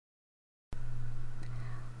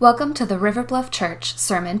Welcome to the River Bluff Church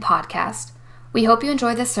Sermon Podcast. We hope you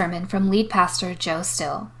enjoy this sermon from lead pastor Joe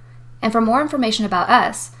Still. And for more information about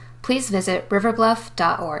us, please visit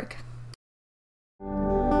riverbluff.org.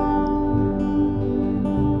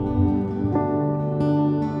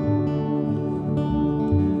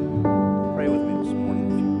 Pray with me this morning,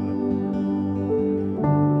 if you would.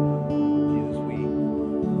 Jesus,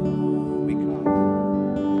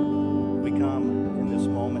 we come in this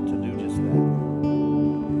moment to do just that.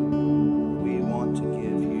 We want to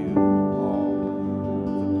give you all the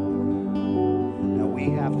glory. Now we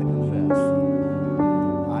have to confess.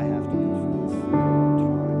 I have to confess.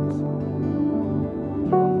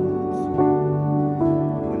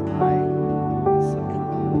 There are times, when I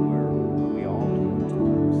succumb, where we all do at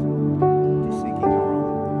times, to seeking our own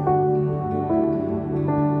glory.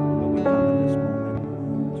 But we come in this moment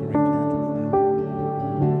to repent of that,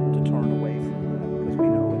 to turn away from that, because we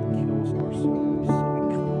know it kills our souls. So we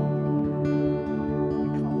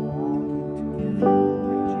come longing to give you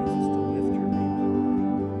glory, Jesus, to lift your name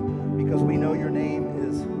high, because we know your name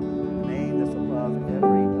is the name that's above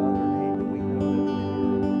every other name, and we know that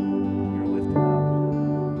when you're lifted up,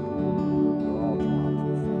 we're all drawn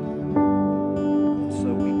to the Father. And so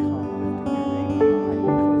we come lifting your name high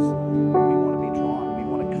because we want to be drawn. We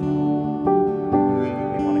want to come. We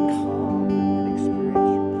want to come and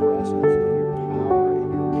experience your presence and your power and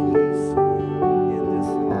your peace in this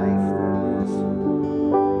life that is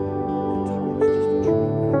at times just a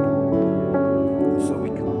train wreck. And so we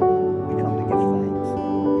come. We come to give thanks.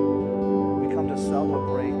 We come to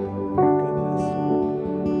celebrate your goodness.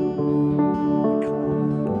 We come,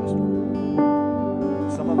 Mr. Lord.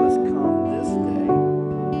 Some of us come this day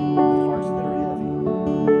with hearts that are heavy,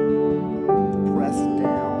 pressed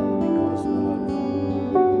down because of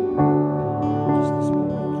just this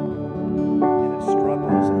world and its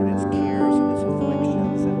struggles and its cares and its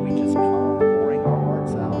afflictions, and we just come pouring our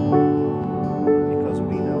hearts out because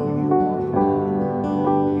we know you are the one.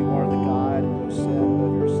 You are the God who said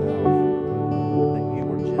of yourself that you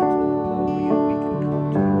were gentle and lowly, and we can come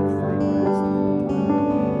to you and find rest in the time of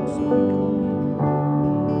need. So we come.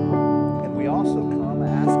 And we also come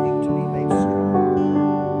asking to be made strong,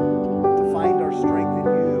 to find our strength in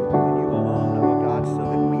you and you alone, oh God, so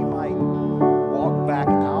that we might walk back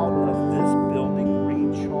out of this building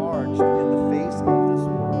recharged in the face of this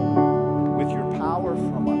world with your power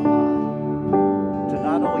from on high, to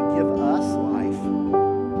not only give us life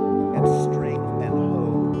and strength and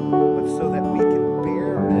hope, but so that we can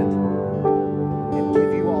bear it and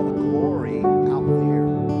give you all the glory out there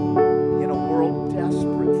in a world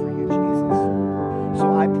desperate for you, Jesus. So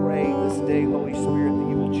I pray this day, Holy Spirit, that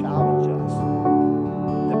you will challenge us,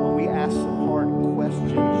 that when we ask some hard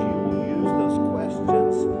questions, you will use those questions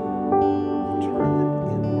and turn them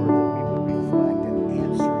inward, that we would reflect and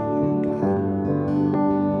answer you, God.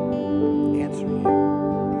 Answer you,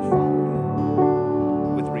 follow you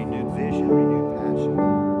with renewed vision, renewed passion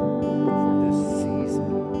for this season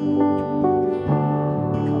in which we live.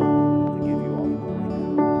 We come to give you all the glory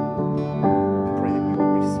now. I pray that we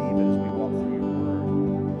will receive it as we walk through your word.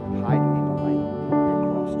 Hide me behind your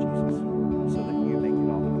cross, Jesus, so that you may get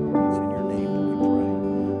all the glory. It's in your name that we pray.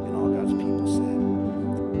 And all God's people said,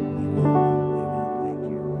 Amen. Amen. Thank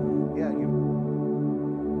you. Yeah,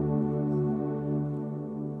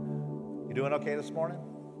 you doing okay this morning?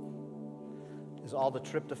 Is all the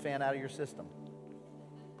tryptophan out of your system?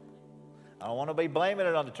 I don't want to be blaming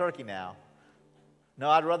it on the turkey now. No,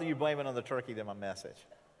 I'd rather you blame it on the turkey than my message.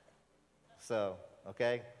 So,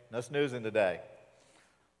 okay, no snoozing today.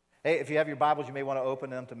 Hey, if you have your Bibles, you may want to open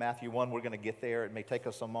them to Matthew 1. We're going to get there. It may take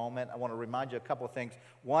us a moment. I want to remind you a couple of things.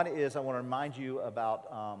 One is I want to remind you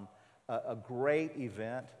about a great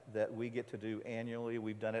event that we get to do annually.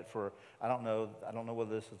 We've done it for, I don't know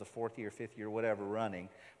whether this is the fourth year, fifth year, whatever, running.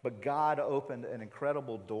 But God opened an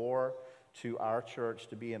incredible door to our church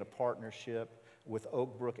to be in a partnership with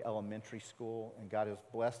Oak Brook Elementary School, and God has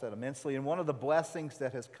blessed that immensely. And one of the blessings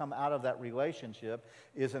that has come out of that relationship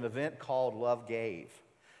is an event called Love Gave.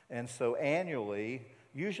 And so annually,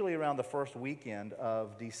 usually around the first weekend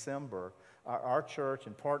of December, our church,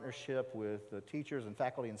 in partnership with the teachers and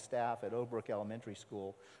faculty and staff at Oak Brook Elementary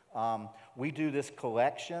School, we do this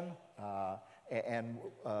collection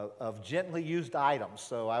of gently used items.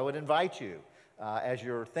 So I would invite you, as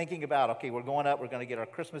you're thinking about, okay, we're going up, we're going to get our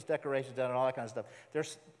Christmas decorations done and all that kind of stuff.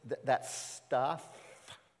 There's that stuff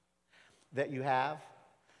that you have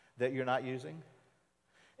that you're not using.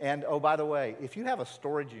 And, oh, by the way, if you have a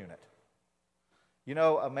storage unit, you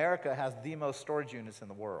know, America has the most storage units in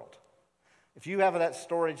the world. If you have that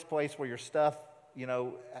storage place where your stuff, you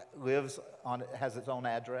know, lives on, has its own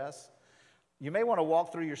address, You may want to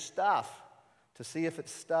walk through your stuff to see if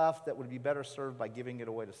it's stuff that would be better served by giving it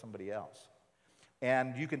away to somebody else.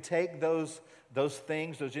 And you can take those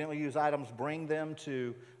things, those gently used items, bring them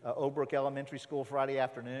to Oak Brook Elementary School Friday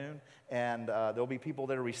afternoon, and there'll be people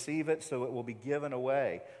that will receive it, so it will be given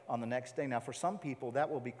away on the next day. Now, for some people,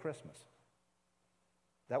 that will be Christmas.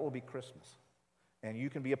 That will be Christmas. And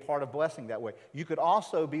you can be a part of blessing that way. You could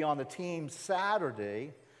also be on the team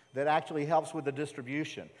Saturday that actually helps with the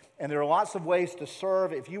distribution. And there are lots of ways to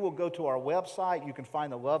serve. If you will go to our website, you can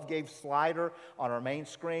find the Love Gave slider on our main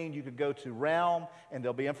screen. You could go to Realm, and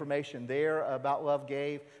there'll be information there about Love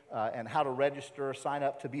Gave and how to register, sign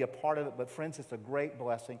up to be a part of it. But friends, it's a great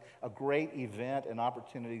blessing, a great event, an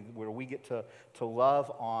opportunity where we get to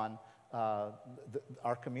love on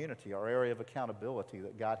our community, our area of accountability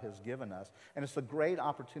that God has given us. And it's a great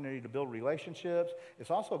opportunity to build relationships.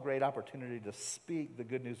 It's also a great opportunity to speak the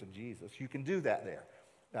good news of Jesus. You can do that there.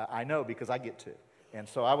 I know because I get to. And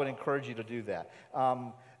so I would encourage you to do that.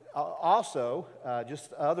 Also,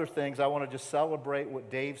 just other things, I want to just celebrate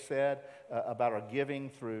what Dave said about our giving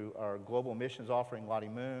through our global missions offering, Lottie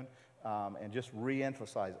Moon, and just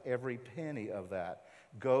reemphasize every penny of that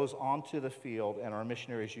goes onto the field, and our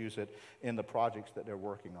missionaries use it in the projects that they're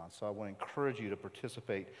working on. So I want to encourage you to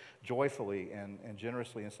participate joyfully and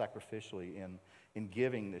generously and sacrificially in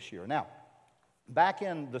giving this year. Now, back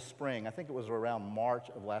in the spring, I think it was around March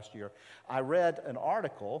of last year, I read an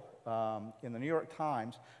article in the New York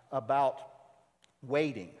Times about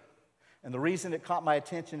waiting. And the reason it caught my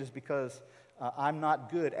attention is because I'm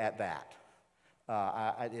not good at that.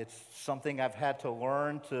 It's something I've had to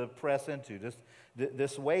learn to press into,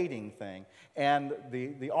 this waiting thing. And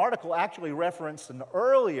the article actually referenced an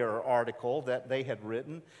earlier article that they had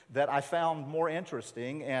written that I found more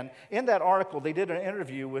interesting. And in that article, they did an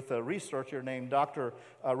interview with a researcher named Dr.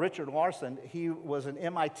 Richard Larson. He was an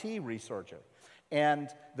MIT researcher. And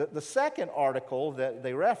the second article that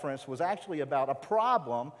they referenced was actually about a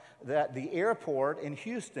problem that the airport in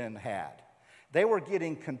Houston had. They were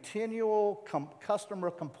getting continual customer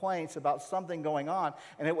complaints about something going on,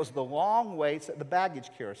 and it was the long waits at the baggage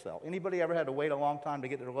carousel. Anybody ever had to wait a long time to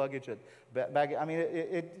get their luggage at baggage? I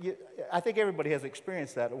mean, I think everybody has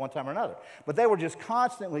experienced that at one time or another. But they were just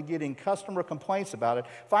constantly getting customer complaints about it.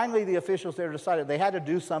 Finally, the officials there decided they had to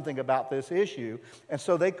do something about this issue, and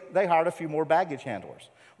so they hired a few more baggage handlers,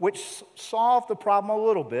 which solved the problem a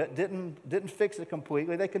little bit, didn't fix it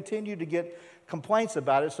completely. They continued to get complaints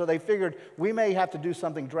about it, so they figured we may have to do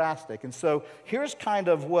something drastic. And so here's kind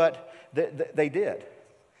of what they did.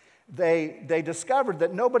 They discovered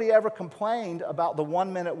that nobody ever complained about the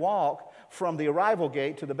 1-minute walk from the arrival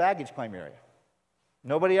gate to the baggage claim area.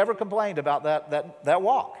 Nobody ever complained about that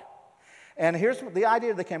walk. And here's the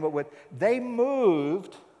idea they came up with. They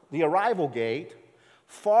moved the arrival gate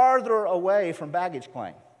farther away from baggage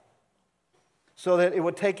claim so that it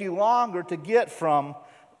would take you longer to get from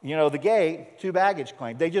the gate to baggage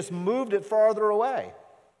claim. They just moved it farther away.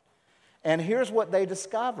 And here's what they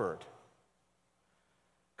discovered.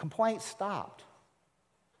 Complaints stopped.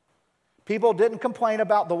 People didn't complain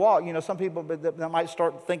about the walk. Some people that might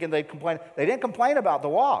start thinking they'd complain. They didn't complain about the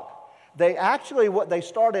walk. They actually, what they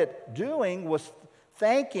started doing was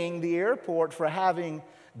thanking the airport for having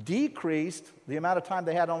decreased the amount of time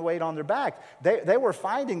they had on wait on their bags. They were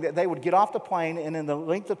finding that they would get off the plane, and in the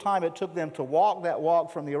length of time it took them to walk that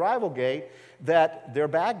walk from the arrival gate, that their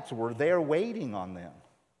bags were there waiting on them.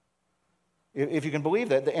 If you can believe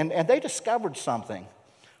that. And they discovered something.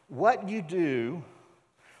 What you do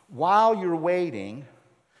while you're waiting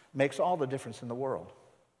makes all the difference in the world.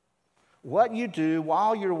 What you do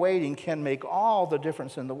while you're waiting can make all the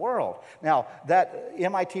difference in the world. Now, that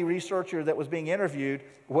MIT researcher that was being interviewed,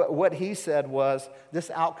 what he said was,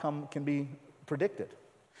 this outcome can be predicted.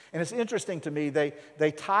 And it's interesting to me,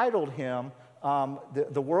 they titled him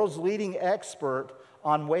the world's leading expert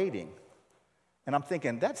on waiting. And I'm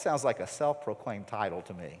thinking, that sounds like a self-proclaimed title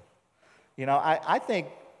to me. I think,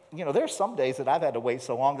 there's some days that I've had to wait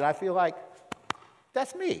so long that I feel like,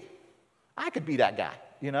 that's me. I could be that guy.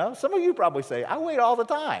 Some of you probably say, I wait all the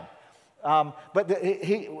time. But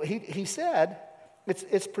he said,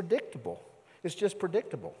 it's predictable. It's just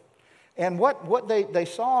predictable. And what they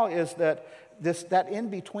saw is that that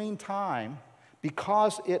in-between time,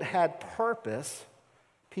 because it had purpose,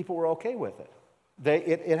 people were okay with it.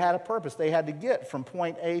 It had a purpose. They had to get from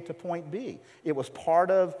point A to point B. It was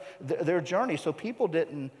part of their journey, so people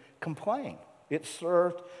didn't complain. It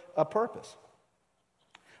served a purpose.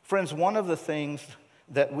 Friends, one of the things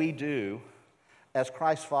that we do as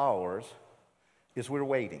Christ followers is we're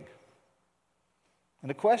waiting. And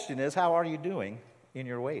the question is, how are you doing in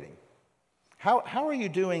your waiting? How are you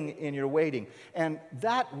doing in your waiting? And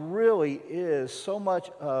that really is so much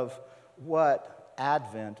of what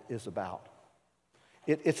Advent is about.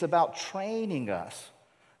 It's about training us,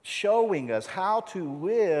 showing us how to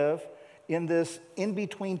live in this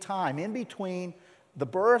in-between time, in between the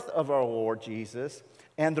birth of our Lord Jesus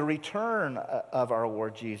and the return of our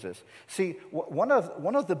Lord Jesus. See, one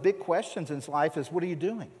of the big questions in life is, what are you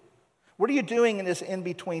doing? What are you doing in this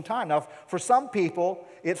in-between time? Now, for some people,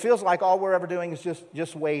 it feels like all we're ever doing is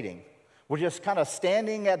just waiting. We're just kind of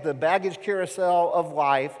standing at the baggage carousel of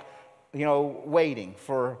life, waiting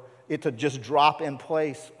for it to just drop in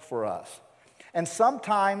place for us. And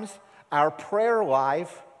sometimes our prayer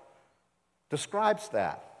life describes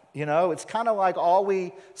that. It's kind of like all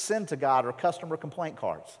we send to God are customer complaint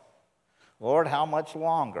cards. Lord, how much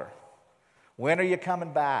longer? When are you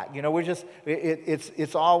coming back?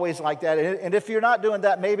 It's always like that. And if you're not doing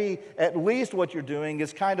that, maybe at least what you're doing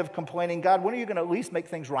is kind of complaining, God, when are you going to at least make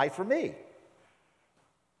things right for me?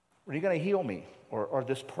 When are you going to heal me or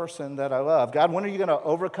this person that I love? God, when are you going to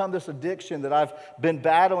overcome this addiction that I've been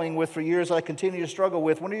battling with for years, I continue to struggle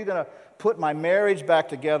with? When are you going to put my marriage back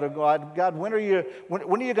together, God? God, when are you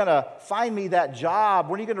going to find me that job?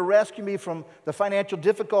 When are you going to rescue me from the financial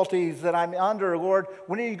difficulties that I'm under, Lord?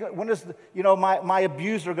 When is my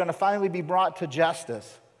abuser going to finally be brought to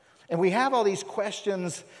justice? And we have all these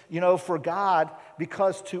questions, for God,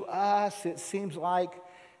 because to us it seems like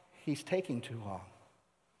he's taking too long.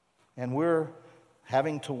 And we're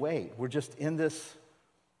having to wait. We're just in this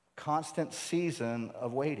constant season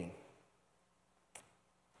of waiting.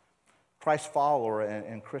 Christ follower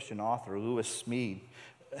and Christian author Lewis Smead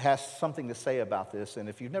has something to say about this, and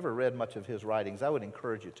if you've never read much of his writings, I would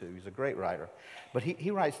encourage you to. He's a great writer. But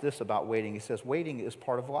he writes this about waiting. He says, waiting is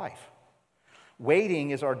part of life.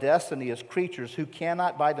 Waiting is our destiny as creatures who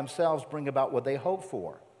cannot by themselves bring about what they hope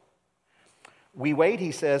for. We wait,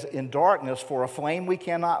 he says, in darkness for a flame we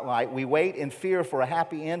cannot light. We wait in fear for a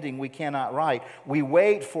happy ending we cannot write. We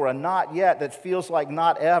wait for a not yet that feels like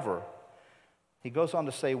not ever. He goes on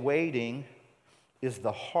to say, waiting is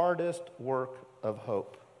the hardest work of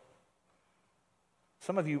hope.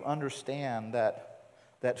 Some of you understand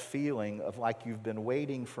that feeling of like you've been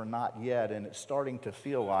waiting for not yet, and it's starting to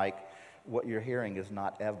feel like what you're hearing is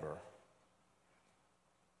not ever.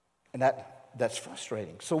 And that's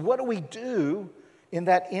frustrating. So what do we do in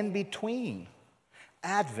that in-between?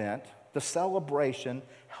 Advent, the celebration,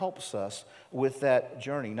 helps us with that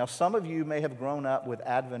journey. Now, some of you may have grown up with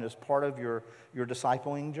Advent as part of your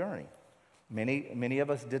discipling journey. Many of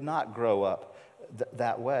us did not grow up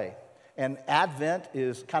that way. And Advent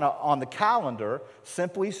is kind of on the calendar,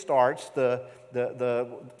 simply starts the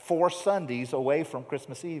 4 Sundays away from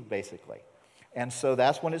Christmas Eve, basically. And so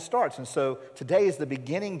that's when it starts. And so today is the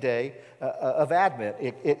beginning day of Advent.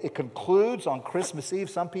 It concludes on Christmas Eve.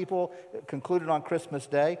 Some people concluded on Christmas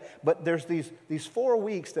Day. But there's these 4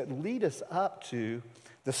 weeks that lead us up to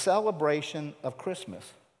the celebration of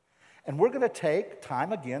Christmas. And we're going to take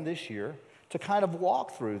time again this year to kind of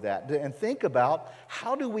walk through that and think about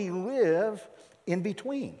how do we live in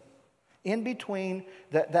between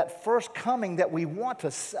that first coming that we want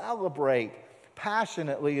to celebrate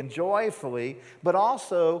passionately and joyfully, but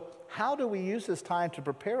also how do we use this time to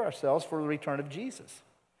prepare ourselves for the return of Jesus?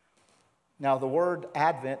 Now, the word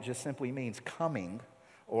Advent just simply means coming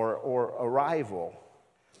or arrival.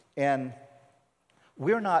 And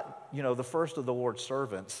we're not, the first of the Lord's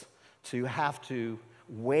servants to have to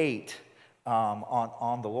wait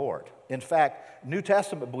on the Lord. In fact, New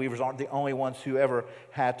Testament believers aren't the only ones who ever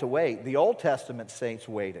had to wait. The Old Testament saints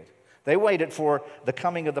waited. They waited for the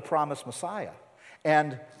coming of the promised Messiah.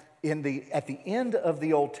 And at the end of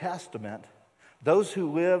the Old Testament, those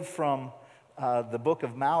who lived from the book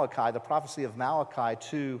of Malachi, the prophecy of Malachi,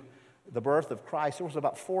 to the birth of Christ, there was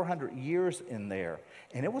about 400 years in there.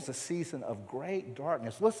 And it was a season of great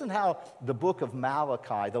darkness. Listen how the book of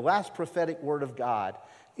Malachi, the last prophetic word of God,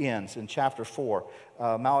 ends in chapter 4.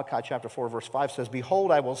 Malachi chapter 4 verse 5 says,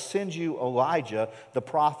 "Behold, I will send you Elijah the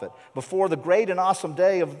prophet before the great and awesome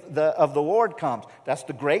day of the Lord comes." That's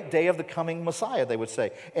the great day of the coming Messiah, they would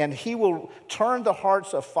say. "And he will turn the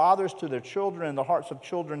hearts of fathers to their children and the hearts of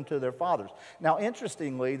children to their fathers." Now,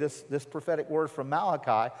 interestingly, this prophetic word from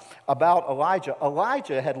Malachi about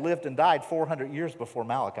Elijah had lived and died 400 years before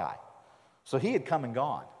Malachi. So he had come and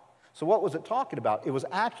gone. So what was it talking about? It was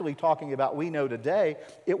actually talking about, we know today,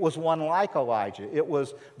 it was one like Elijah. It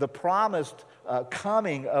was the promised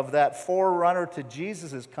coming of that forerunner to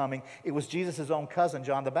Jesus' coming. It was Jesus' own cousin,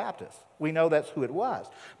 John the Baptist. We know that's who it was.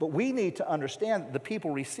 But we need to understand that the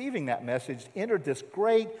people receiving that message entered this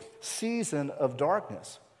great season of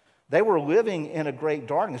darkness. They were living in a great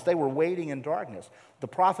darkness. They were waiting in darkness. The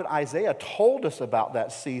prophet Isaiah told us about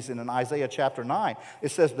that season in Isaiah chapter 9. It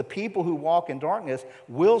says, the people who walk in darkness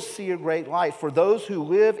will see a great light. For those who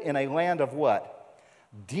live in a land of what?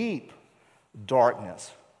 Deep darkness,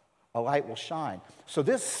 a light will shine. So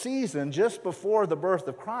this season, just before the birth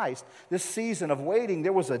of Christ, this season of waiting,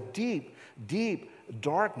 there was a deep, deep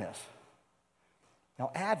darkness.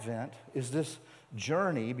 Now, Advent is this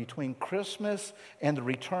journey between Christmas and the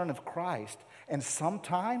return of Christ. And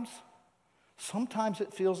sometimes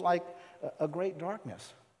it feels like a great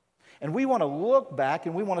darkness. And we want to look back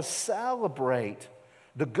and we want to celebrate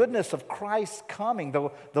the goodness of Christ's coming,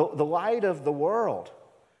 the light of the world.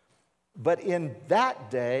 But in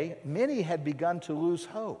that day, many had begun to lose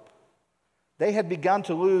hope. They had begun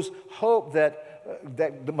to lose hope that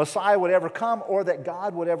the Messiah would ever come or that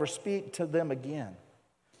God would ever speak to them again.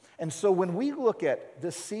 And so when we look at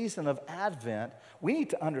this season of Advent, we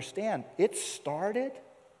need to understand it started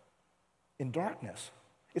in darkness.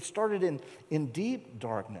 It started in deep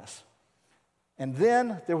darkness. And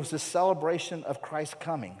then there was this celebration of Christ's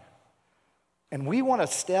coming. And we want to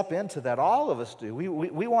step into that. All of us do. We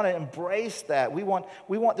want to embrace that. We want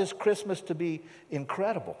this Christmas to be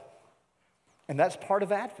incredible. And that's part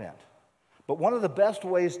of Advent. But one of the best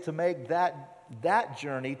ways to make that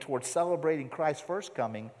journey towards celebrating Christ's first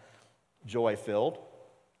coming joy-filled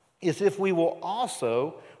is if we will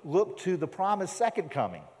also look to the promised second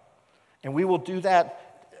coming. And we will do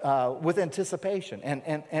that with anticipation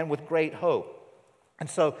and with great hope. And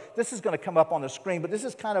so this is going to come up on the screen, but this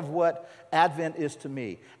is kind of what Advent is to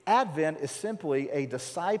me. Advent is simply a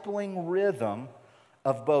discipling rhythm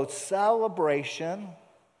of both celebration,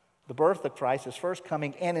 the birth of Christ, his first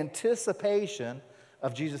coming, and anticipation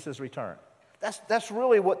of Jesus' return. That's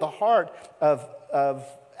really what the heart of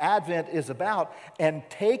Advent is about, and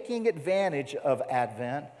taking advantage of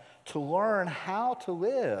Advent to learn how to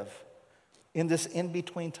live in this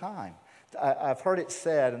in-between time. I've heard it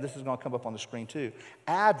said, and this is going to come up on the screen too,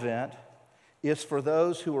 Advent is for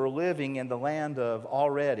those who are living in the land of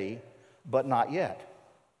already, but not yet.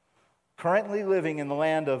 Currently living in the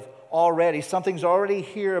land of already. Something's already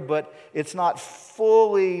here, but it's not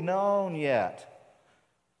fully known yet.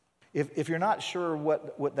 If you're not sure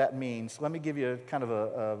what that means, let me give you kind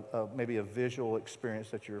of maybe a visual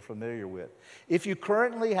experience that you're familiar with. If you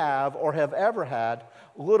currently have or have ever had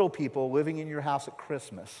little people living in your house at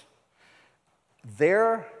Christmas,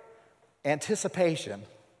 their anticipation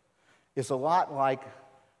is a lot like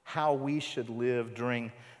how we should live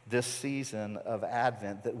during this season of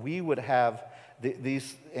Advent, that we would have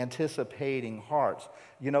these anticipating hearts.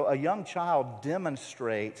 You know, a young child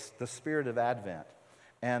demonstrates the spirit of Advent.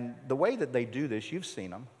 And the way that they do this, you've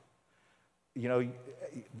seen them. You know,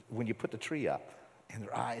 when you put the tree up and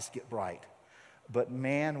their eyes get bright. But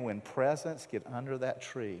man, when presents get under that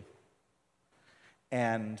tree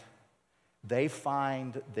and they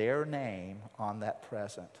find their name on that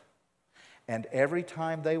present, and every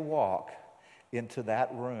time they walk into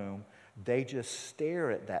that room, they just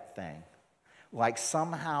stare at that thing. Like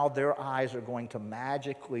somehow their eyes are going to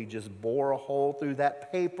magically just bore a hole through that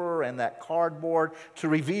paper and that cardboard to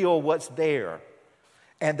reveal what's there.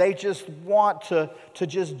 And they just want to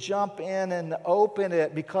just jump in and open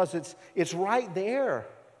it because it's right there.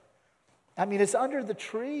 I mean, it's under the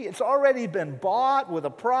tree. It's already been bought with a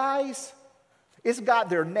price. It's got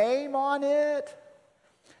their name on it.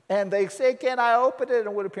 And they say, "Can I open it?"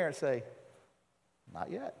 And what do parents say? Not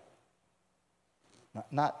yet.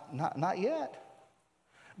 Not yet.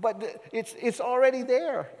 But it's already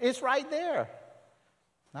there. It's right there.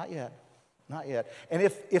 Not yet. Not yet. And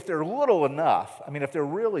if they're little enough, I mean, if they're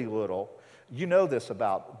really little, you know this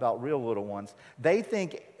about real little ones. They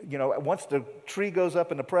think, you know, once the tree goes up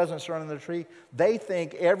and the presents are under the tree, they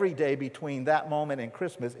think every day between that moment and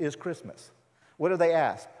Christmas is Christmas. What do they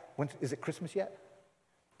ask? Is it Christmas yet?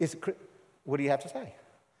 What do you have to say?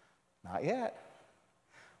 Not yet.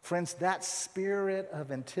 Friends, that spirit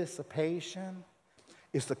of anticipation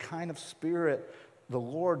is the kind of spirit the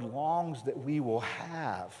Lord longs that we will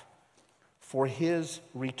have for his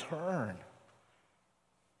return.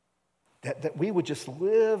 That we would just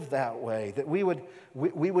live that way, that we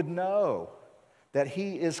would know that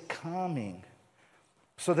he is coming,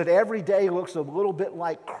 so that every day looks a little bit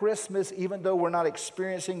like Christmas, even though we're not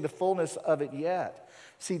experiencing the fullness of it yet.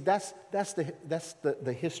 See, that's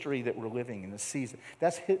the history that we're living in this season.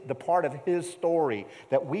 That's the part of his story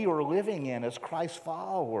that we are living in as Christ's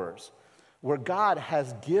followers, where God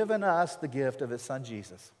has given us the gift of his son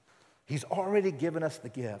Jesus. He's already given us the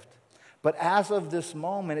gift. But as of this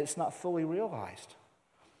moment, it's not fully realized.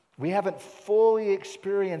 We haven't fully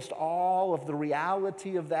experienced all of the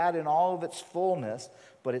reality of that in all of its fullness,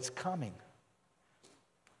 but it's coming.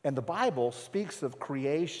 And the Bible speaks of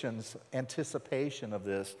creation's anticipation of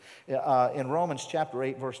this. In Romans chapter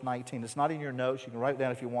 8, verse 19, it's not in your notes, you can write it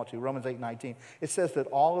down if you want to, Romans 8:19, it says that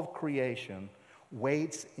all of creation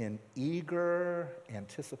waits in eager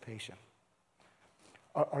anticipation.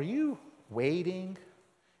 Are you waiting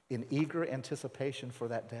in eager anticipation for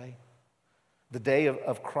that day? The day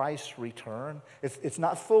of Christ's return? It's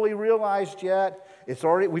not fully realized yet.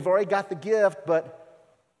 We've already got the gift, but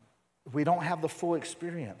we don't have the full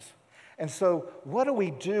experience. And so what do we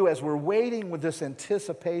do as we're waiting with this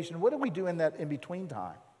anticipation? What do we do in that in-between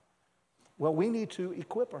time? Well, we need to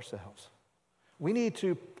equip ourselves. We need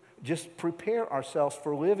to just prepare ourselves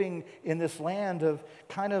for living in this land of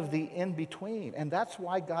kind of the in-between. And that's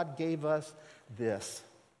why God gave us this.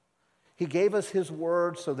 He gave us His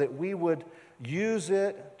word so that we would use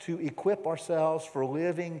it to equip ourselves for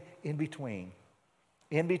living in between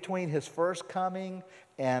His first coming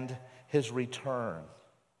and His return.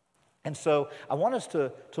 And so I want us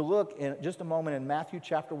to look in just a moment in Matthew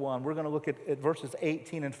chapter 1. We're going to look at verses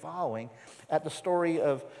 18 and following at the story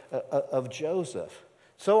of Joseph.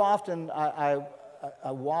 So often I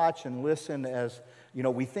watch and listen as,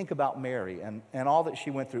 we think about Mary and all that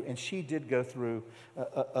she went through. And she did go through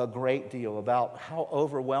a great deal about how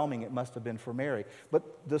overwhelming it must have been for Mary. But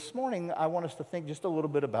this morning, I want us to think just a little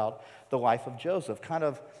bit about the life of Joseph, kind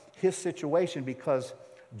of his situation, because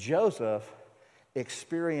Joseph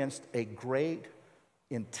experienced a great,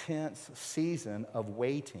 intense season of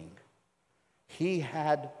waiting. He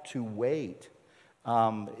had to wait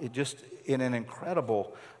just in an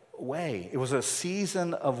incredible way. It was a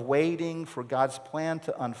season of waiting for God's plan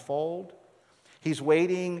to unfold. He's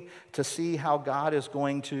waiting to see how God is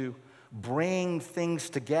going to bring things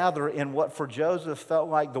together in what for Joseph felt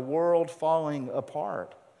like the world falling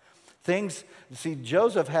apart.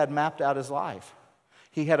 Joseph had mapped out his life.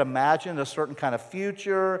 He had imagined a certain kind of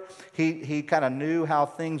future. He kind of knew how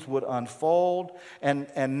things would unfold.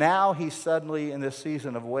 And now he's suddenly in this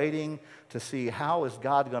season of waiting to see how is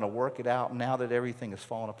God going to work it out now that everything has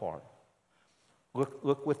fallen apart.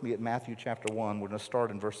 Look with me at Matthew chapter 1. We're going to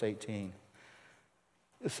start in verse 18.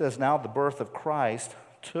 It says, "Now the birth of Christ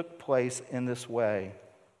took place in this way.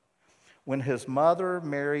 When his mother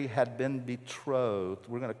Mary had been betrothed,"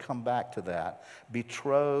 we're going to come back to that,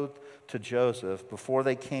 betrothed to Joseph before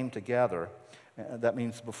they came together, that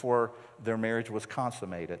means before their marriage was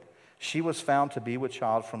consummated, she was found to be with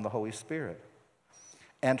child from the Holy Spirit.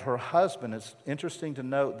 And her husband, it's interesting to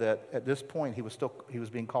note that at this point he was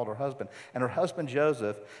being called her husband, and her husband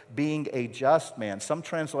Joseph, being a just man. Some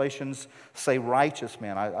translations say righteous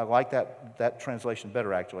man. I like that translation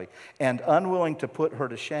better, actually. And unwilling to put her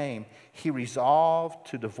to shame, he resolved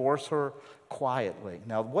to divorce her quietly.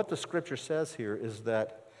 Now, what the scripture says here is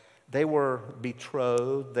that they were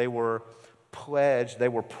betrothed, they were pledged, they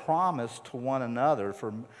were promised to one another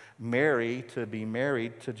for Mary to be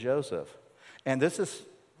married to Joseph. And this is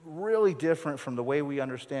really different from the way we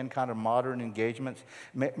understand kind of modern engagements.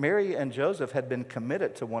 Mary and Joseph had been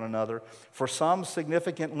committed to one another for some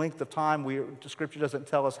significant length of time. The scripture doesn't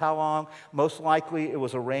tell us how long. Most likely it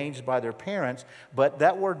was arranged by their parents, but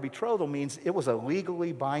that word betrothal means it was a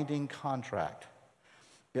legally binding contract.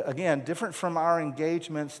 Again, different from our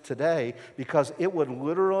engagements today, because it would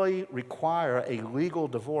literally require a legal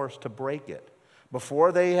divorce to break it.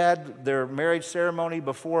 Before they had their marriage ceremony,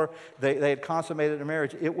 before they had consummated their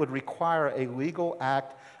marriage, it would require a legal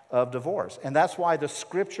act of divorce. And that's why the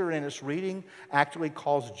scripture in its reading actually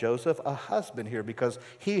calls Joseph a husband here, because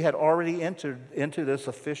he had already entered into this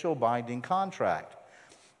official binding contract.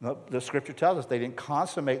 The scripture tells us they didn't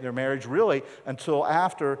consummate their marriage really until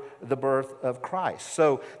after the birth of Christ.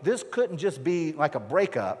 So this couldn't just be like a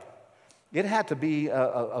breakup. It had to be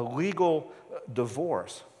a legal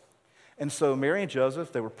divorce. And so Mary and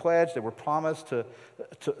Joseph, they were pledged, they were promised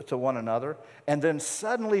to one another. And then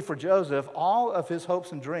suddenly for Joseph, all of his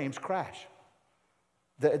hopes and dreams crash.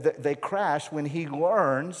 They crash when he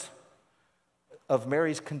learns of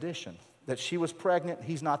Mary's condition, that she was pregnant,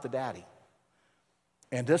 he's not the daddy.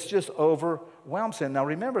 And this just overwhelms him. Now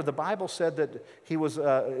remember, the Bible said that he was,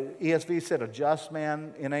 ESV said a just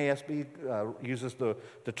man. NASB uses the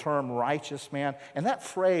term righteous man. And that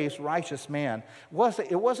phrase, righteous man,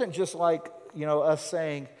 it wasn't just like, us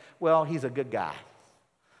saying, well, he's a good guy.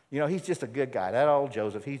 He's just a good guy. That old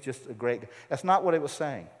Joseph, he's just a great guy. That's not what it was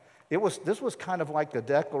saying. This was kind of like the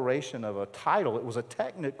declaration of a title. It was a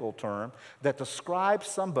technical term that describes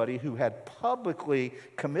somebody who had publicly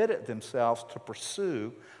committed themselves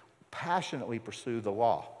to passionately pursue the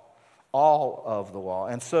law. all of the law.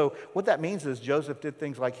 And so what that means is Joseph did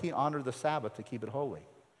things like he honored the Sabbath to keep it holy.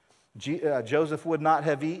 Joseph would not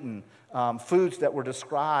have eaten foods that were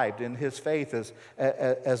described in his faith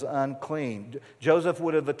as unclean. Joseph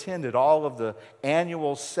would have attended all of the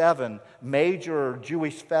annual 7 major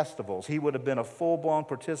Jewish festivals. He would have been a full-blown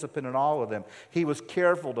participant in all of them. He was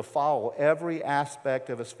careful to follow every aspect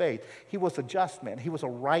of his faith. He was a just man. He was a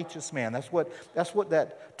righteous man. That's what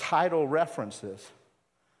that title references.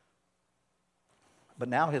 But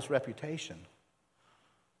now his reputation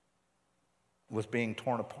was being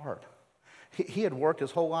torn apart. He had worked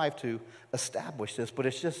his whole life to establish this, but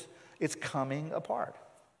it's coming apart.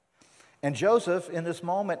 And Joseph, in this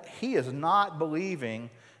moment, he is not believing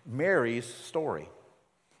Mary's story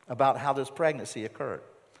about how this pregnancy occurred.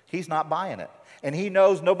 He's not buying it. And he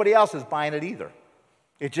knows nobody else is buying it either.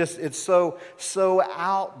 It's so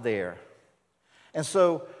out there. And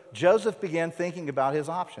so Joseph began thinking about his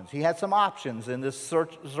options. He had some options in this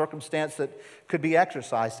circumstance that could be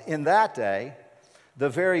exercised. In that day, the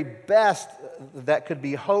very best that could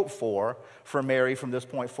be hoped for Mary from this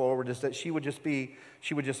point forward is that she would just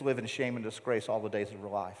live in shame and disgrace all the days of her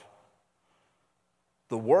life.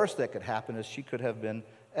 The worst that could happen is she could have been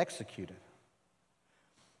executed.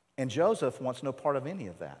 And Joseph wants no part of any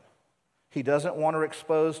of that. He doesn't want her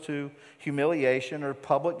exposed to humiliation or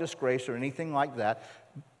public disgrace or anything like that,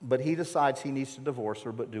 but he decides he needs to divorce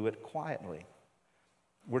her, but do it quietly.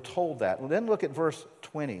 We're told that. Well, then look at verse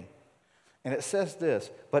 20. And it says this,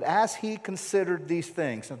 but as he considered these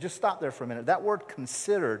things, now just stop there for a minute. That word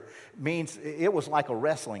considered means it was like a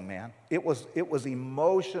wrestling, man. It was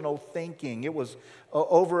emotional thinking. It was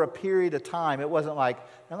over a period of time. It wasn't like,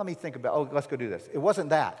 now let me think about, let's go do this. It wasn't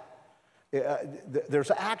that. There's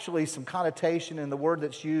actually some connotation in the word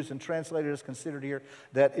that's used and translated as considered here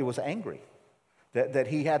that it was angry. That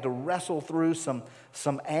he had to wrestle through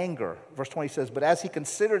some anger. Verse 20 says, but as he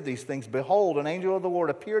considered these things, behold, an angel of the Lord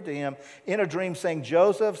appeared to him in a dream, saying,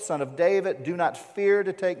 Joseph, son of David, do not fear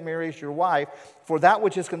to take Mary as your wife, for that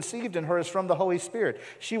which is conceived in her is from the Holy Spirit.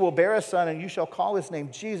 She will bear a son, and you shall call his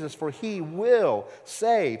name Jesus, for he will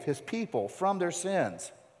save his people from their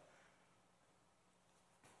sins.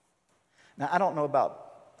 Now, I don't know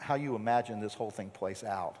about how you imagine this whole thing plays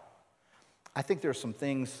out. I think there's some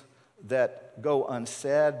things that go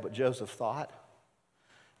unsaid, but Joseph thought.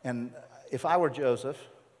 And if I were Joseph,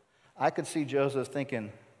 I could see Joseph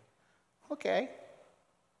thinking, okay,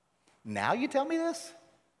 now you tell me this?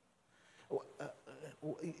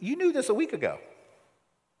 You knew this a week ago.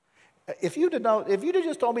 If you'd have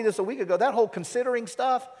just told me this a week ago, that whole considering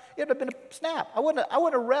stuff, it would have been a snap. I wouldn't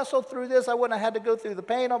have wrestled through this. I wouldn't have had to go through the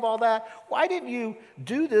pain of all that. Why didn't you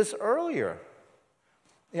do this earlier?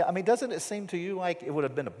 Yeah, I mean, doesn't it seem to you like it would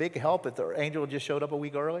have been a big help if the angel just showed up a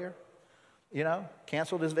week earlier? You know,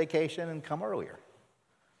 canceled his vacation and come earlier.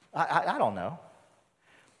 I don't know.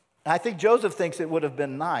 I think Joseph thinks it would have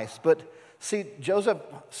been nice. But see, Joseph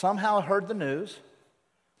somehow heard the news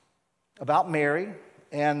about Mary.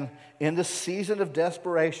 And in this season of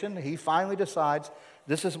desperation, he finally decides,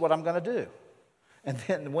 this is what I'm going to do. And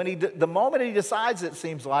then the moment he decides, it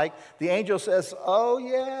seems like, the angel says, oh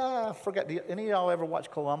yeah, forget, any of y'all ever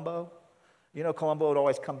watch Columbo? You know, Columbo would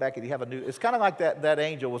always come back and he'd have a new, it's kind of like that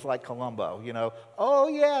angel was like Columbo, you know. Oh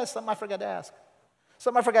yeah, something I forgot to ask.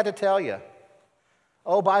 Something I forgot to tell you.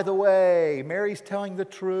 Oh, by the way, Mary's telling the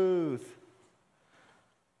truth.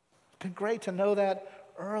 It's been great to know that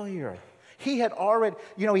earlier. He had already,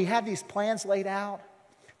 he had these plans laid out.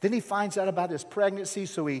 Then he finds out about his pregnancy,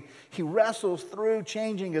 so he wrestles through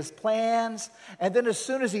changing his plans. And then as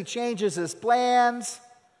soon as he changes his plans,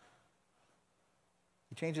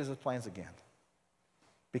 he changes his plans again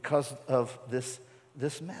because of this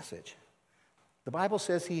message. The Bible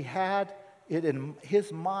says he had it in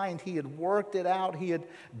his mind. He had worked it out. He had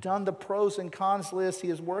done the pros and cons list. He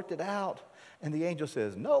has worked it out. And the angel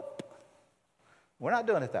says, nope, we're not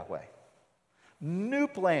doing it that way. New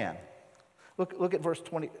plan. Look at verse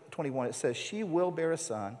 21. It says, she will bear a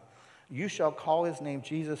son. You shall call his name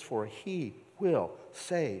Jesus, for he will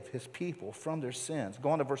save his people from their sins. Go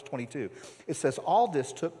on to verse 22. It says, all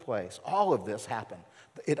this took place. All of this happened.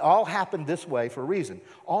 It all happened this way for a reason.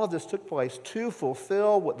 All of this took place to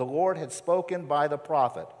fulfill what the Lord had spoken by the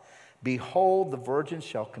prophet. Behold, the virgin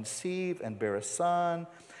shall conceive and bear a son,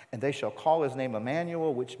 and they shall call his name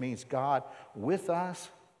Emmanuel, which means God with us.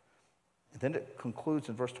 And then it concludes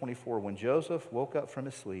in verse 24, when Joseph woke up from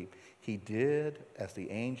his sleep, he did as the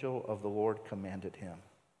angel of the Lord commanded him.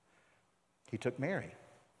 He took Mary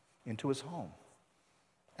into his home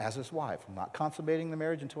as his wife, not consummating the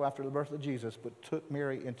marriage until after the birth of Jesus, but took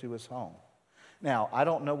Mary into his home. Now, I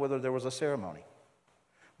don't know whether there was a ceremony,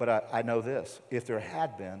 But I know this. If there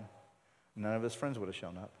had been, none of his friends would have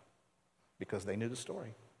shown up because they knew the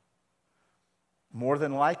story. More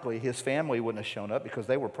than likely, his family wouldn't have shown up because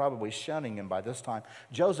they were probably shunning him by this time.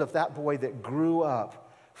 Joseph, that boy that grew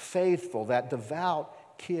up faithful, that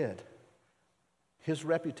devout kid, his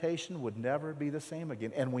reputation would never be the same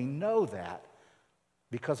again. And we know that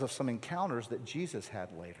because of some encounters that Jesus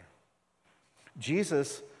had later.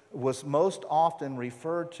 Jesus was most often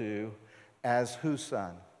referred to as whose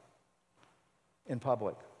son in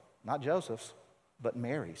public? Not Joseph's, but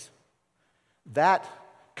Mary's. That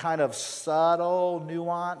kind of subtle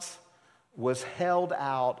nuance was held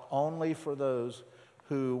out only for those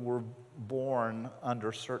who were born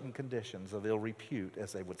under certain conditions of ill repute,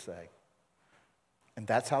 as they would say. And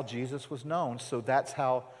that's how Jesus was known, so that's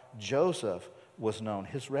how Joseph was known.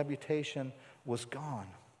 His reputation was gone.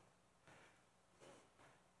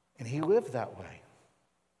 And he lived that way.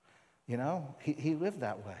 You know, he lived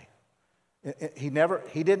that way. He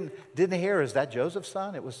didn't hear, is that Joseph's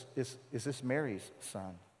son? It was, is this Mary's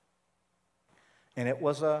son? And it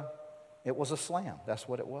was a slam. That's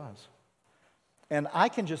what it was. And I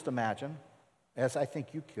can just imagine, as I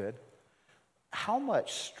think you could, how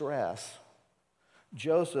much stress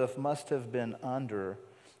Joseph must have been under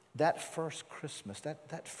that first Christmas,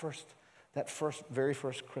 that very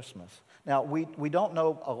first Christmas. Now, we don't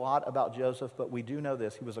know a lot about Joseph, but we do know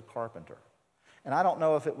this. He was a carpenter. And I don't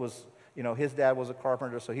know if it was, you know, his dad was a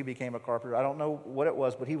carpenter, so he became a carpenter. I don't know what it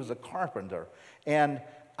was, but he was a carpenter. And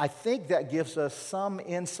I think that gives us some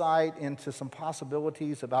insight into some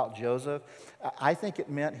possibilities about Joseph. I think it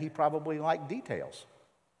meant he probably liked details.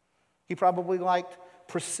 He probably liked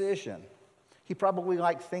precision. He probably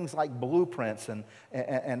liked things like blueprints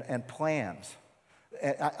and plans.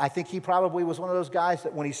 I think he probably was one of those guys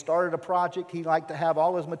that when he started a project, he liked to have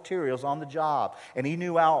all his materials on the job. And he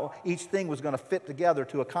knew how each thing was going to fit together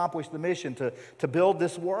to accomplish the mission, to build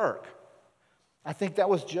this work. I think that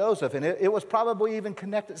was Joseph. And it was probably even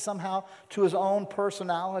connected somehow to his own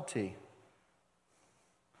personality.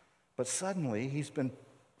 But suddenly, he's been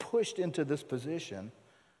pushed into this position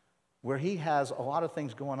where he has a lot of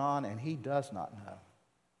things going on and he does not know.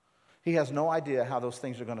 He has no idea how those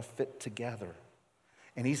things are going to fit together.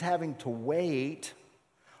 And he's having to wait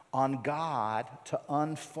on God to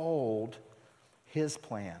unfold his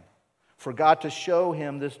plan, for God to show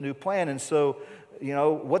him this new plan. And so, you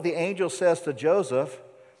know, what the angel says to Joseph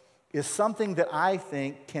is something that I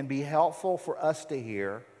think can be helpful for us to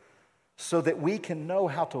hear so that we can know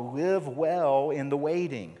how to live well in the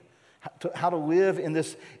waiting, how to live in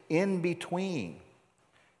this in-between.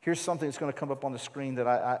 Here's something that's going to come up on the screen that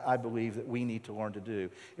I believe that we need to learn to do.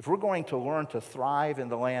 If we're going to learn to thrive in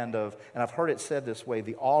the land of, and I've heard it said this way,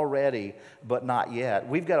 the already but not yet,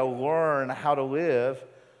 we've got to learn how to live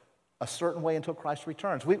a certain way until Christ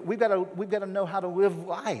returns. We've got to know how to live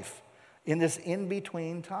life in this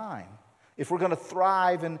in-between time. If we're going to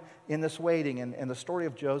thrive in this waiting, and the story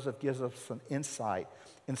of Joseph gives us some insight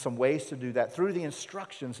in some ways to do that through the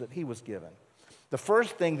instructions that he was given. The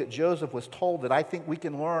first thing that Joseph was told that I think we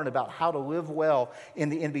can learn about how to live well in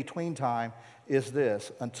the in-between time is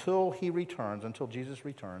this: until he returns, until Jesus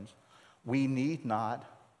returns, we need not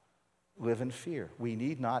live in fear. We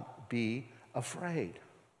need not be afraid.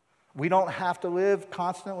 We don't have to live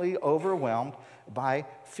constantly overwhelmed by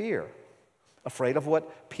fear, afraid of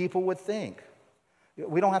what people would think.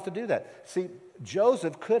 We don't have to do that. See,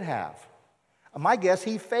 Joseph could have. My guess,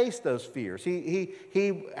 he faced those fears. He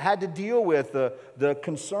had to deal with the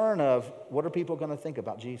concern of, what are people going to think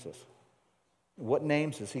about Jesus? What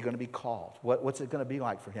names is he going to be called? What's it going to be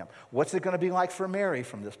like for him? What's it going to be like for Mary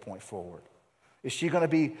from this point forward? Is she going to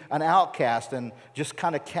be an outcast and just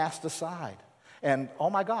kind of cast aside? And oh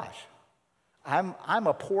my gosh, I'm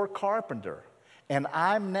a poor carpenter, and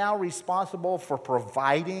I'm now responsible for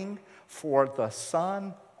providing for the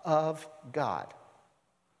Son of God.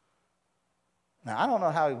 Now, I don't know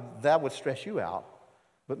how that would stress you out,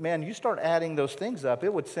 but man, you start adding those things up,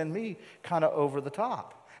 it would send me kind of over the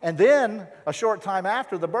top. And then, a short time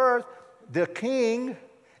after the birth, the king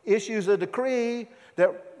issues a decree that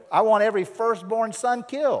I want every firstborn son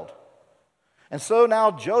killed. And so now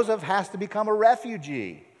Joseph has to become a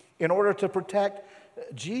refugee in order to protect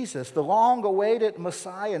Jesus, the long-awaited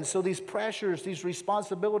Messiah. And so these pressures, these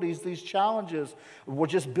responsibilities, these challenges were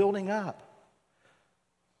just building up.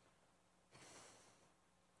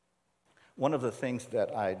 One of the things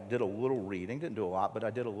that I did a little reading, didn't do a lot, but I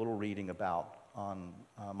did a little reading about on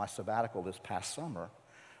my sabbatical this past summer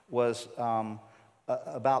was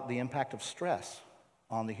about the impact of stress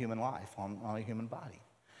on the human life, on the human body.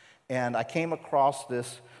 And I came across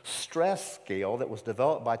this stress scale that was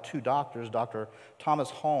developed by two doctors, Dr. Thomas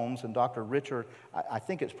Holmes and Dr. Richard, I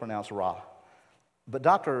think it's pronounced Ra. But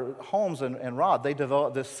Dr. Holmes and Rod, they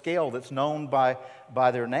developed this scale that's known by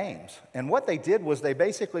their names. And what they did was they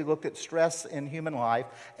basically looked at stress in human life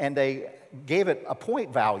and they gave it a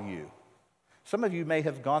point value. Some of you may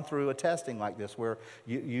have gone through a testing like this where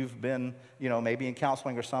you've been, maybe in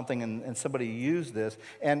counseling or something and somebody used this.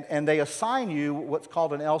 And they assign you what's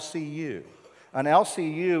called an LCU. An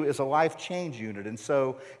LCU is a life change unit, and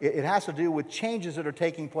so it has to do with changes that are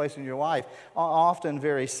taking place in your life, often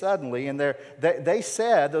very suddenly. And they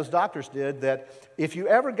said, those doctors did, that if you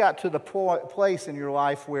ever got to the place in your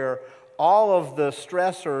life where all of the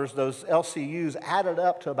stressors, those LCUs, added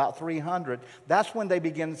up to about 300, that's when they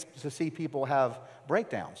begin to see people have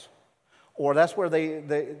breakdowns. Or that's where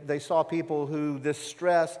they saw people who this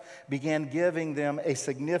stress began giving them a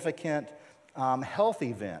significant health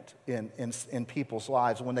event in people's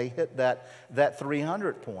lives when they hit that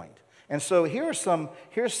 300 point. And so here's some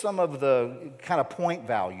of the kind of point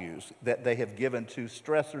values that they have given to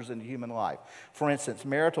stressors in human life. For instance,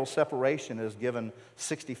 marital separation is given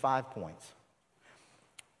 65 points.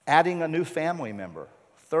 Adding a new family member,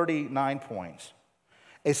 39 points.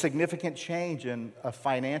 A significant change in a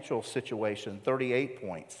financial situation, 38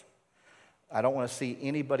 points. I don't want to see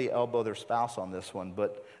anybody elbow their spouse on this one,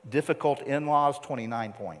 but difficult in-laws,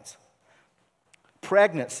 29 points.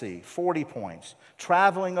 Pregnancy, 40 points.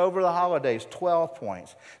 Traveling over the holidays, 12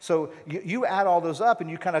 points. So you add all those up and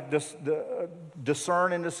you kind of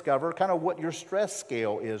discern and discover kind of what your stress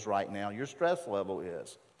scale is right now, your stress level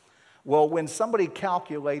is. Well, when somebody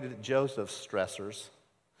calculated Joseph's stressors,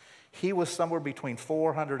 he was somewhere between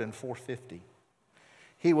 400 and 450.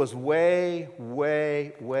 He was way,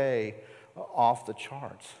 way, way off the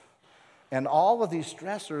charts. And all of these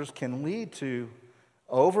stressors can lead to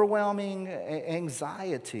overwhelming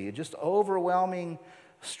anxiety, just overwhelming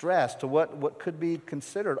stress, to what could be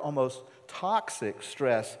considered almost toxic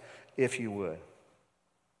stress, if you would.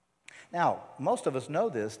 Now, most of us know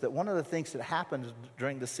this, that one of the things that happens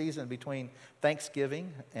during the season between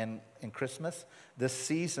Thanksgiving and Christmas, this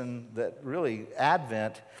season that really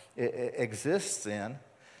Advent exists in,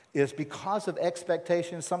 is because of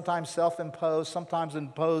expectations, sometimes self-imposed, sometimes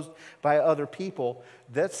imposed by other people.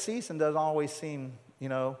 That season doesn't always seem,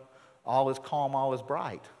 all is calm, all is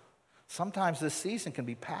bright. Sometimes this season can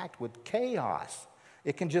be packed with chaos.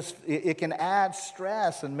 It can add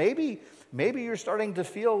stress, and maybe you're starting to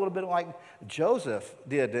feel a little bit like Joseph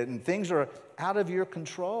did, and things are out of your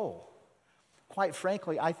control. Quite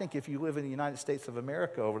frankly, I think if you live in the United States of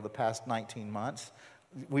America over the past 19 months,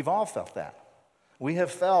 we've all felt that. We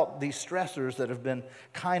have felt these stressors that have been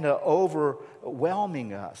kind of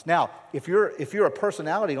overwhelming us. Now, if you're a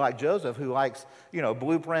personality like Joseph who likes,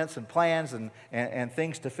 blueprints and plans and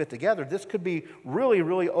things to fit together, this could be really,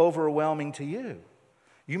 really overwhelming to you.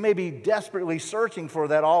 You may be desperately searching for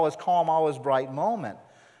that all is calm, all is bright moment,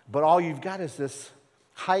 but all you've got is this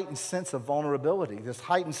heightened sense of vulnerability, this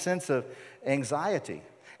heightened sense of anxiety.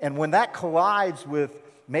 And when that collides with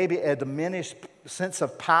maybe a diminished sense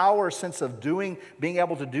of power, sense of being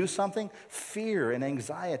able to do something, fear and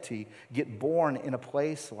anxiety get born in a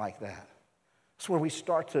place like that. It's where we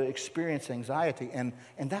start to experience anxiety, and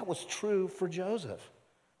that was true for Joseph.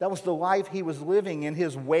 That was the life he was living in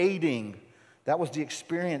his waiting. That was the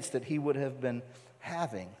experience that he would have been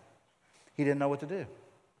having. He didn't know what to do.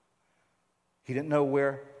 He didn't know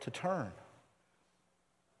where to turn.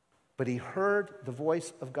 But he heard the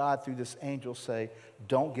voice of God through this angel say,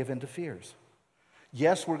 don't give in to fears.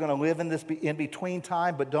 Yes, we're going to live in this in-between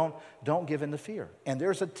time, but don't give in to fear. And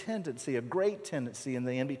there's a tendency, a great tendency in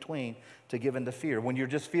the in-between to give in to fear. When you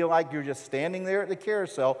just feel like you're just standing there at the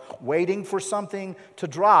carousel waiting for something to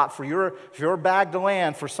drop, for your bag to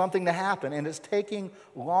land, for something to happen, and it's taking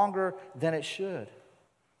longer than it should.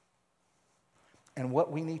 And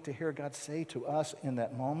what we need to hear God say to us in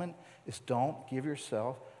that moment is don't give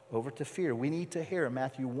yourself over to fear. We need to hear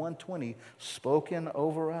Matthew 1:20 spoken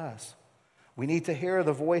over us. We need to hear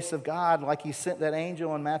the voice of God like he sent that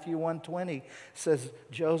angel in Matthew 1:20. Says,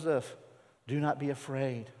 Joseph, do not be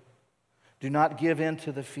afraid. Do not give in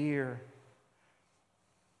to the fear.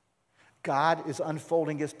 God is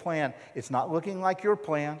unfolding his plan. It's not looking like your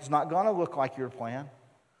plan. It's not going to look like your plan.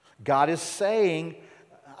 God is saying,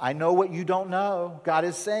 I know what you don't know. God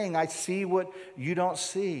is saying, I see what you don't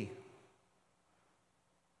see.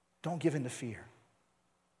 Don't give in to fear.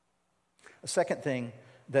 A second thing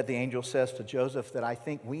that the angel says to Joseph that I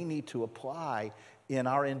think we need to apply in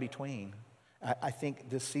our in-between. I think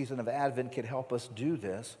this season of Advent could help us do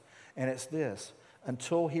this, and it's this.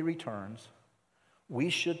 Until he returns, we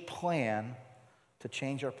should plan to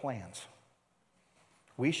change our plans.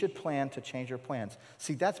 We should plan to change our plans.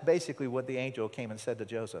 See, that's basically what the angel came and said to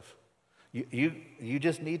Joseph. You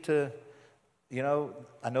just need to,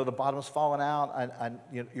 I know the bottom's falling out.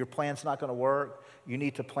 Your plan's not going to work. You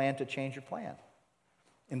need to plan to change your plan.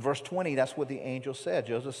 In verse 20, that's what the angel said.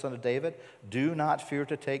 Joseph, son of David, do not fear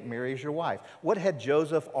to take Mary as your wife. What had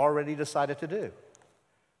Joseph already decided to do?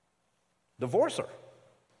 Divorce her.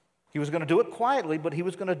 He was going to do it quietly, but he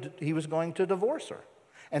was going to divorce her.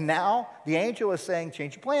 And now the angel is saying,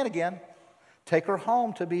 change your plan again. Take her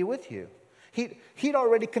home to be with you. He'd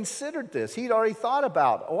already considered this. He'd already thought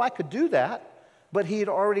about, I could do that. But he had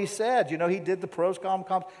already said, he did the pros, cons.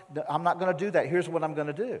 I'm not going to do that. Here's what I'm going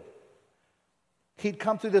to do. He'd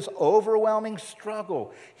come through this overwhelming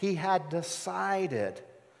struggle. He had decided.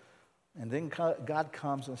 And then God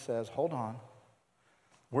comes and says, hold on.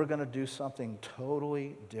 We're going to do something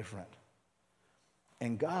totally different.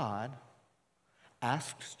 And God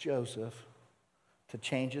asks Joseph to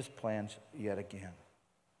change his plans yet again.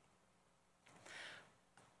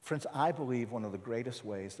 Friends, I believe one of the greatest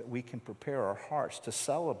ways that we can prepare our hearts to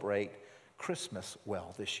celebrate Christmas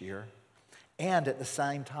well this year, and at the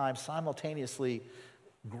same time simultaneously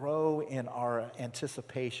grow in our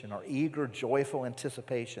anticipation, our eager, joyful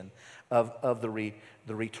anticipation of the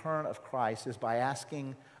return of Christ, is by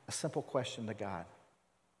asking a simple question to God.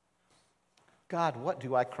 God, what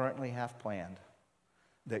do I currently have planned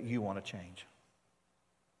that you want to change?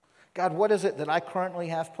 God, what is it that I currently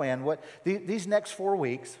have planned? These next 4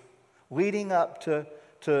 weeks leading up to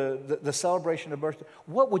the celebration of birthday,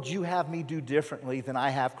 what would you have me do differently than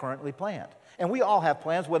I have currently planned? And we all have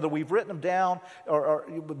plans, whether we've written them down,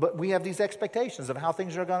 but we have these expectations of how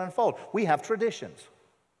things are going to unfold. We have traditions.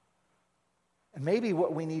 And maybe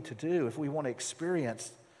what we need to do, if we want to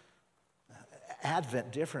experience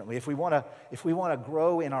Advent differently, if we want to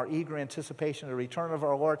grow in our eager anticipation of the return of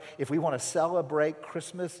our Lord, if we want to celebrate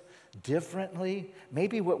Christmas differently,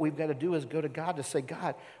 maybe what we've got to do is go to God to say,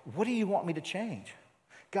 God, what do you want me to change?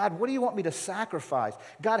 God, what do you want me to sacrifice?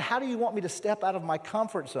 God, how do you want me to step out of my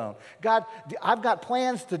comfort zone? God, I've got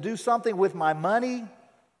plans to do something with my money.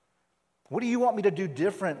 What do you want me to do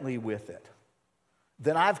differently with it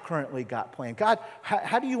than I've currently got planned? God,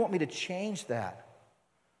 how do you want me to change that?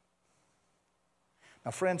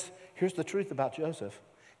 Now, friends, here's the truth about Joseph.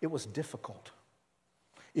 It was difficult.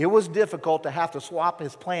 It was difficult to have to swap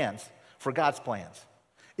his plans for God's plans.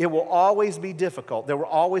 It will always be difficult. There will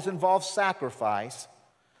always involve sacrifice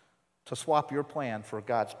to swap your plan for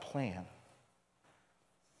God's plan.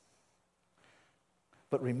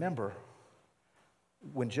 But remember,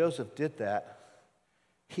 when Joseph did that,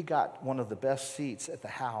 he got one of the best seats at the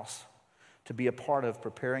house to be a part of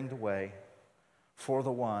preparing the way for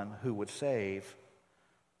the one who would save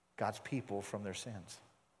God's people from their sins,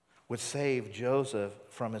 would save Joseph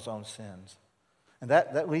from his own sins. And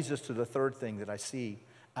that leads us to the third thing that I see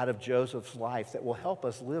out of Joseph's life that will help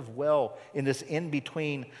us live well in this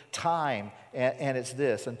in-between time, and it's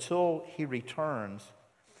this: until he returns,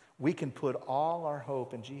 we can put all our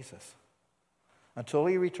hope in Jesus. Until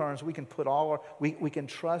he returns, we can put we can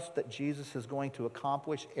trust that Jesus is going to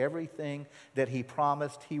accomplish everything that he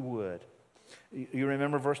promised he would. You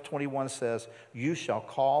remember verse 21 says, you shall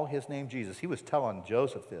call his name Jesus. He was telling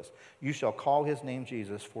Joseph this. You shall call his name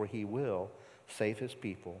Jesus, for he will save his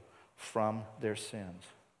people from their sins.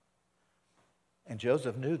 And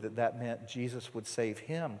Joseph knew that meant Jesus would save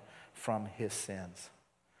him from his sins.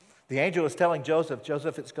 The angel is telling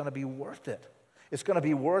Joseph, it's going to be worth it. It's going to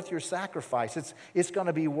be worth your sacrifice. It's going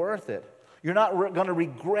to be worth it. You're not going to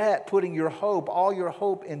regret putting all your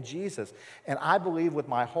hope in Jesus. And I believe with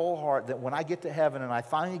my whole heart that when I get to heaven and I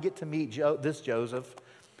finally get to meet this Joseph,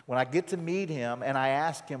 when I get to meet him and I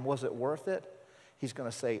ask him, was it worth it? He's going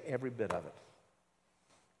to say every bit of it.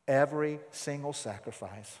 Every single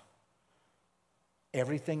sacrifice.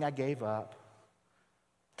 Everything I gave up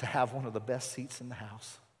to have one of the best seats in the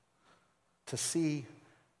house. To see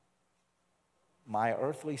my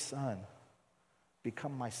earthly son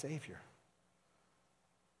become my Savior.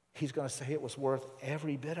 He's going to say it was worth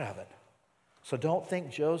every bit of it. So don't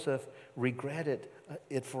think Joseph regretted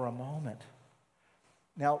it for a moment.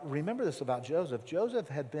 Now, remember this about Joseph. Joseph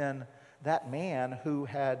had been that man who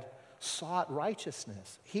had sought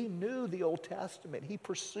righteousness. He knew the Old Testament. He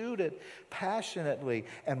pursued it passionately.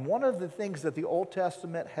 And one of the things that the Old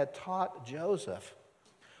Testament had taught Joseph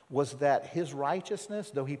was that his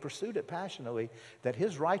righteousness, though he pursued it passionately, that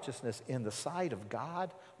his righteousness in the sight of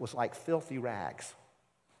God was like filthy rags.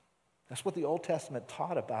 That's what the Old Testament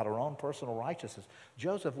taught about our own personal righteousness.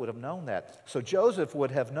 Joseph would have known that. So Joseph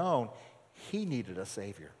would have known he needed a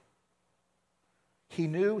Savior. He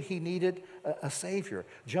knew he needed a Savior.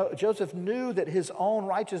 Joseph knew that his own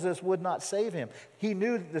righteousness would not save him. He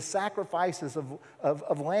knew that the sacrifices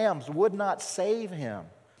of lambs would not save him.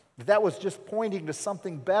 That was just pointing to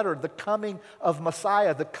something better, the coming of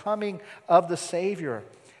Messiah, the coming of the Savior.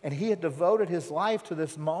 And he had devoted his life to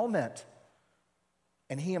this moment.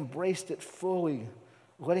 And he embraced it fully,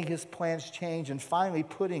 letting his plans change and finally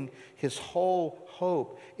putting his whole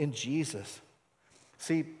hope in Jesus.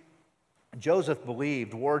 See, Joseph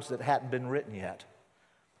believed words that hadn't been written yet.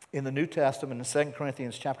 In the New Testament, in 2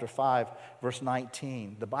 Corinthians chapter 5, verse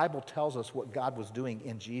 19, the Bible tells us what God was doing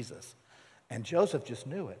in Jesus. And Joseph just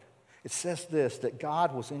knew it. It says this, that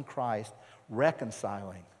God was in Christ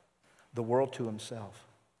reconciling the world to himself.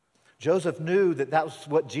 Joseph knew that that was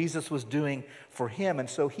what Jesus was doing for him, and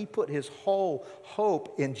so he put his whole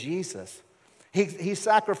hope in Jesus. He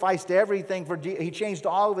sacrificed everything for Jesus. He changed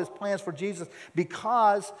all of his plans for Jesus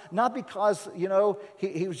not because,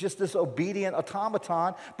 he was just this obedient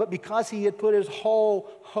automaton, but because he had put his whole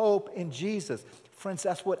hope in Jesus. Friends,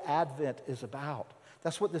 that's what Advent is about.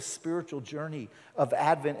 That's what the spiritual journey of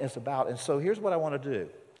Advent is about. And so here's what I want to do.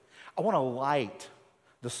 I want to light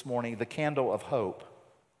this morning the candle of hope.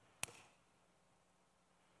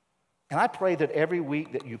 And I pray that every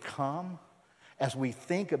week that you come, as we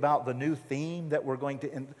think about the new theme that we're going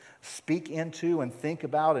to speak into and think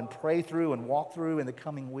about and pray through and walk through in the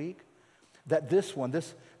coming week, that this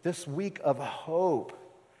week of hope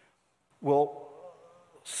will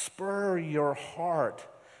spur your heart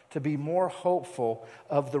to be more hopeful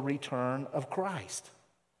of the return of Christ.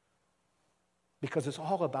 Because it's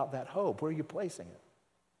all about that hope. Where are you placing it?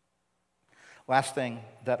 Last thing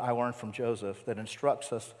that I learned from Joseph that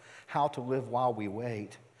instructs us how to live while we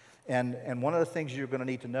wait. And one of the things you're going to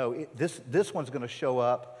need to know, this one's going to show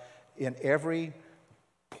up in every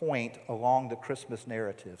point along the Christmas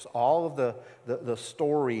narratives. All of the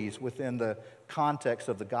stories within the context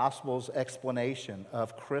of the Gospel's explanation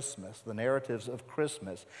of Christmas, the narratives of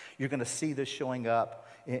Christmas, you're going to see this showing up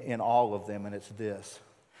in all of them, and it's this.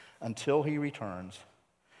 Until he returns,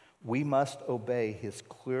 we must obey his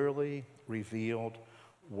clearly revealed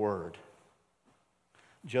word.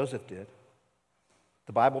 Joseph did.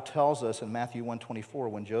 The Bible tells us in Matthew 1:24,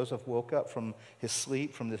 when Joseph woke up from his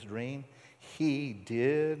sleep, from this dream, he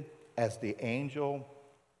did as the angel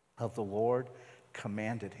of the Lord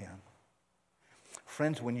commanded him.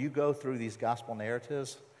 Friends, when you go through these gospel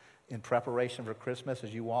narratives in preparation for Christmas,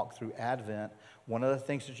 as you walk through Advent, one of the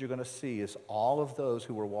things that you're going to see is all of those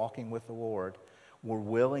who were walking with the Lord were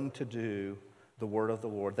willing to do the word of the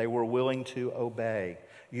Lord. They were willing to obey.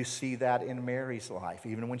 You see that in Mary's life,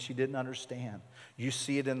 even when she didn't understand. You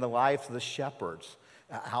see it in the life of the shepherds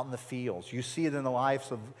out in the fields. You see it in the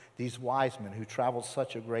lives of these wise men who traveled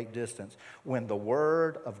such a great distance. When the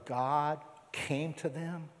word of God came to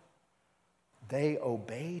them, they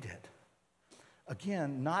obeyed it.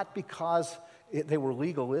 Again, not because they were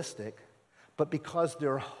legalistic, but because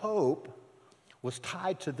their hope was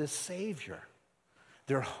tied to this Savior.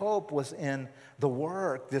 Their hope was in the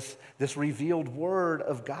work, this revealed word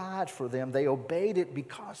of God for them. They obeyed it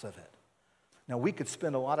because of it. Now, we could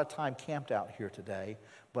spend a lot of time camped out here today,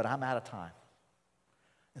 but I'm out of time.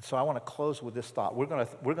 And so I want to close with this thought. We're going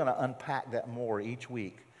to unpack that more each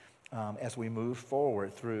week as we move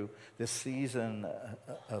forward through this season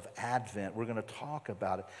of Advent. We're going to talk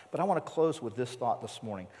about it. But I want to close with this thought this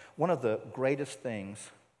morning. One of the greatest things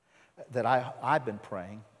that I've been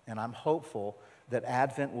praying, and I'm hopeful that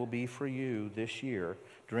Advent will be for you this year,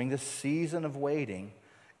 during this season of waiting,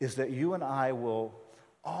 is that you and I will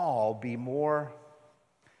all be more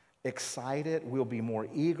excited, we'll be more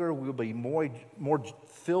eager, we'll be more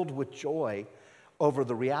filled with joy over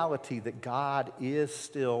the reality that God is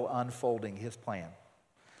still unfolding his plan.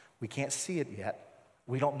 We can't see it yet.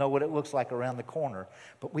 We don't know what it looks like around the corner,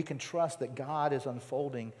 but we can trust that God is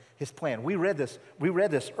unfolding his plan. We read this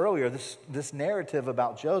earlier, this narrative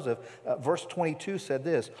about Joseph. Verse 22 said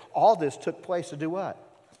this, all this took place to do what?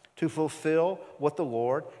 To fulfill what the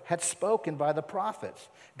Lord had spoken by the prophets.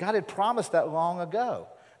 God had promised that long ago,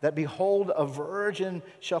 that behold, a virgin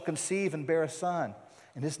shall conceive and bear a son,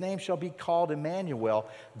 and his name shall be called Emmanuel,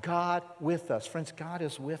 God with us. Friends, God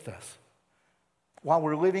is with us. While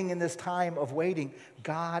we're living in this time of waiting,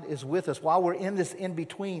 God is with us. While we're in this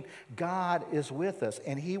in-between, God is with us,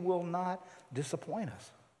 and he will not disappoint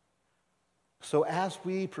us. So as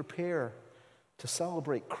we prepare to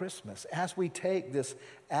celebrate Christmas, as we take this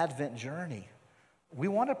Advent journey, we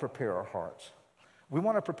want to prepare our hearts. We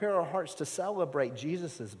want to prepare our hearts to celebrate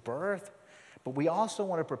Jesus' birth, but we also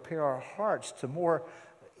want to prepare our hearts to more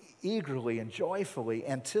eagerly and joyfully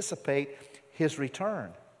anticipate his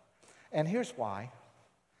return. And here's why.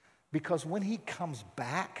 Because when he comes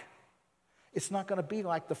back, it's not going to be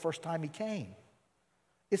like the first time he came.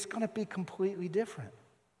 It's going to be completely different.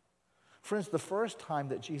 Friends, the first time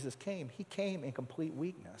that Jesus came, he came in complete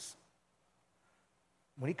weakness.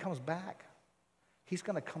 When he comes back, he's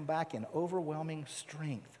going to come back in overwhelming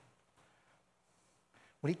strength.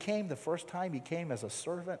 When he came the first time, he came as a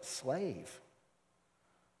servant slave.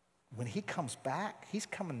 When he comes back, he's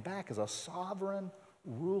coming back as a sovereign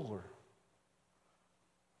ruler.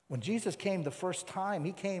 When Jesus came the first time,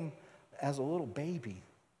 he came as a little baby,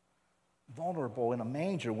 vulnerable in a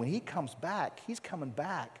manger. When he comes back, he's coming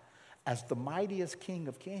back as the mightiest King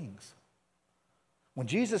of Kings. When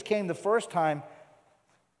Jesus came the first time,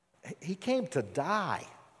 he came to die.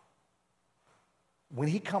 When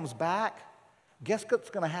he comes back, guess what's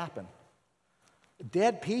going to happen?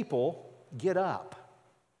 Dead people get up.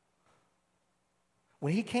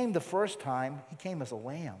 When he came the first time, he came as a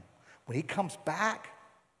lamb. When he comes back,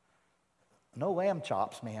 no lamb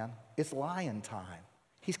chops, man. It's lion time.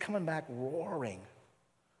 He's coming back roaring.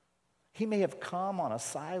 He may have come on a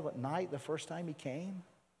silent night the first time he came,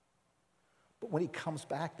 but when he comes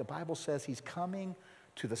back, the Bible says he's coming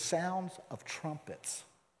to the sounds of trumpets.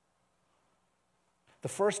 The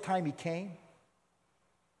first time he came,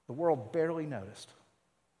 the world barely noticed.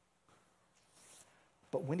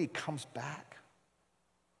 But when he comes back,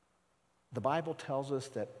 the Bible tells us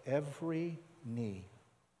that every knee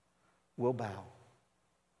will bow.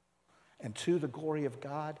 And to the glory of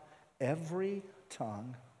God, every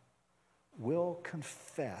tongue will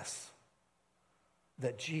confess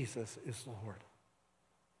that Jesus is Lord.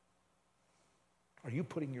 Are you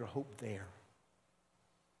putting your hope there?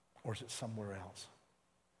 Or is it somewhere else?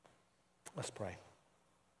 Let's pray.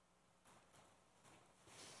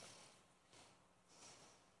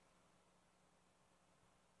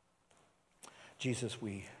 Jesus,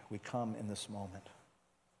 we come in this moment.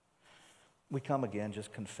 We come again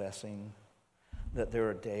just confessing that there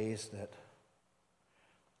are days that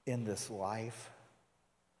in this life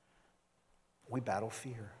we battle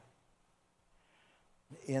fear.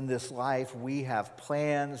 In this life we have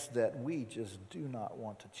plans that we just do not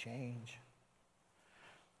want to change.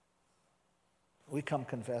 We come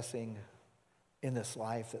confessing in this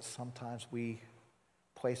life that sometimes we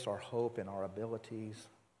place our hope in our abilities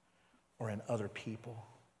or in other people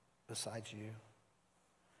besides you.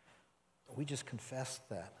 We just confess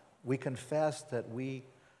that. We confess that we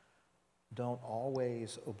don't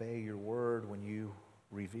always obey your word when you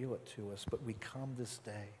reveal it to us, but we come this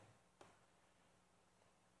day,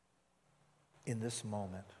 in this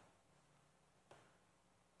moment,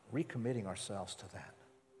 recommitting ourselves to that.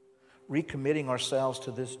 Recommitting ourselves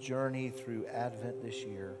to this journey through Advent this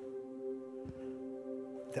year,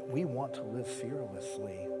 that we want to live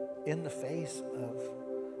fearlessly in the face of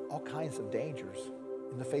all kinds of dangers,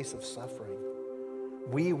 in the face of suffering.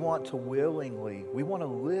 We want to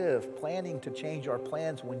live planning to change our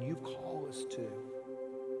plans when you call us to.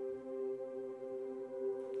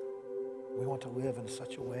 We want to live in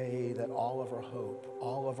such a way that all of our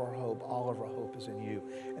hope is in you.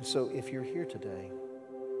 And so if you're here today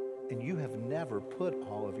and you have never put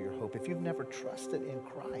all of your hope, if you've never trusted in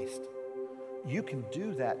Christ, you can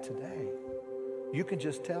do that today. You can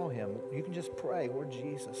just tell him, you can just pray, Lord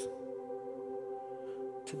Jesus,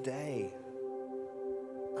 today,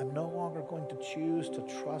 I'm no longer going to choose to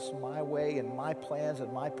trust my way and my plans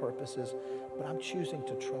and my purposes, but I'm choosing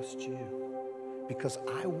to trust you because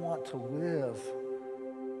I want to live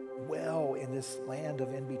well in this land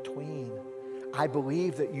of in-between. I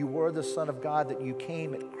believe that you were the Son of God, that you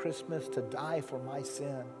came at Christmas to die for my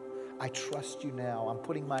sin. I trust you now. I'm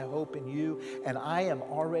putting my hope in you, and I am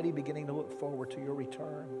already beginning to look forward to your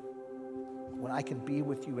return when I can be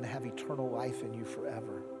with you and have eternal life in you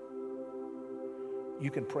forever. You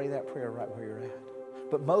can pray that prayer right where you're at.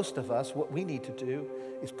 But most of us, what we need to do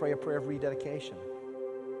is pray a prayer of rededication.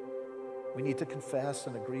 We need to confess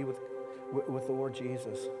and agree with the Lord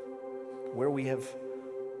Jesus where we have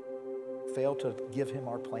failed to give him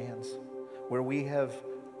our plans, where we have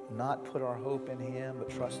not put our hope in him but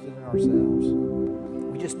trusted in ourselves.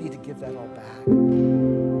 We just need to give that all back.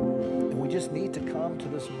 And we just need to come to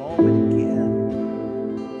this moment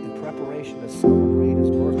again in preparation to celebrate his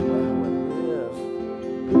birth.